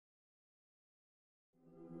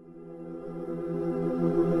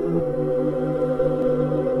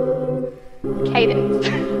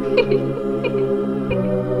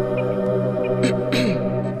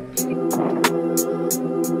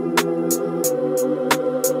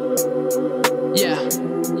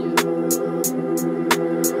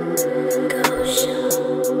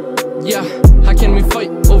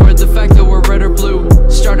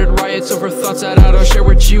thoughts that I don't share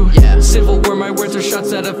with you. Civil war, my words are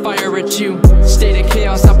shots that I fire at you. State of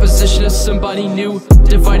chaos, opposition to somebody new.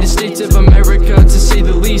 Divided states of America, to say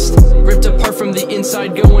the least. Ripped apart from the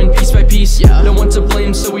inside, going piece by piece. No one to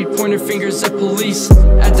blame, so we point our fingers at police.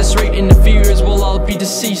 At this rate, in a few years, we'll all be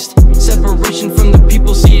deceased. Separation from the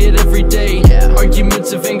people, see it every day.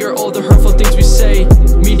 Arguments of anger, all the hurtful things we say.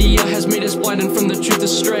 Media has made us blind and from the truth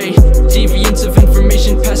astray. Deviants of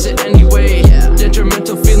information, pass it anyway.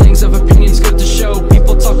 Detrimental feelings of opinions go to show.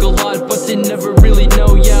 People talk a lot, but they never really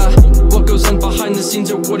know, what goes on behind the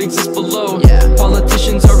scenes or what exists below.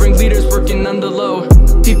 Politicians are ringleaders working on the low.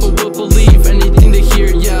 People will believe anything they hear,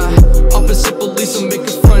 Opposite beliefs will make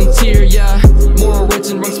a frontier, Moral rights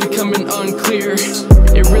and wrongs becoming unclear.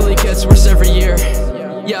 It really gets worse every year.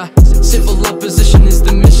 Civil opposition is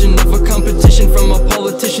the mission of a competition from a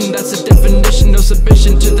politician. That's a definition, no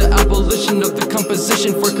submission to the abolition of the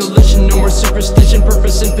composition for collision. No more superstition,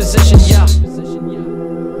 purpose and position,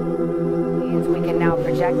 We can now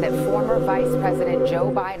project that former Vice President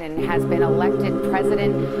Joe Biden has been elected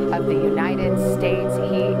President of the United States.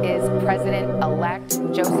 He is President-elect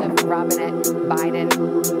Joseph Robinette Biden.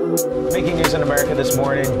 Making news in America this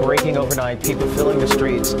morning, breaking overnight, people filling the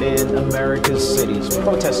streets in America's cities,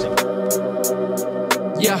 protesting.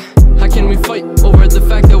 How can we fight over the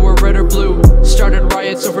fact that we're red or blue? Started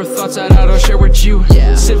riots over thoughts that I don't share with you.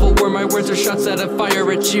 Civil war, my words are shots that I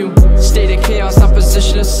fire at you. State of chaos,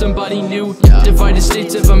 opposition to somebody new. Divided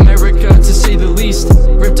states of America, to say the least.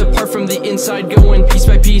 Ripped apart from the inside, going piece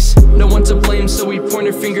by piece. No one to blame, so we point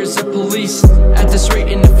our fingers at police. At this rate,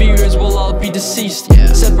 in a few years, we'll all be deceased.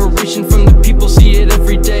 Separation from the people, see it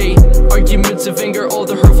every day. Arguments of anger, all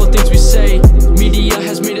the hurtful things we say. Media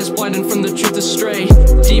has made us blind and from the truth astray.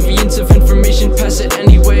 Deviants of information, pass it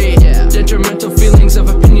anyway. Detrimental feelings of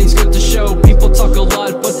opinions go to show. People talk a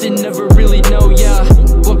lot, but they never really know,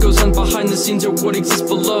 what goes on behind the scenes or what exists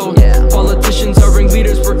below. Politicians are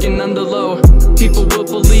ringleaders working on the low. People will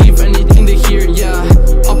believe anything they hear,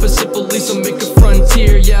 Opposite beliefs will make a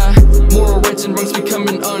frontier, Moral rights and wrongs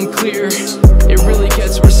becoming unclear. It really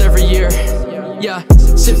gets worse every year.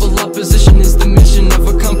 Civil opposition is the mission of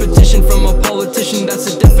a competition from a politician.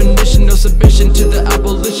 That's a definition, no submission to the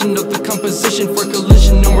abolition of the composition for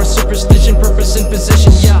collision. No more superstition, purpose and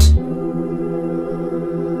position,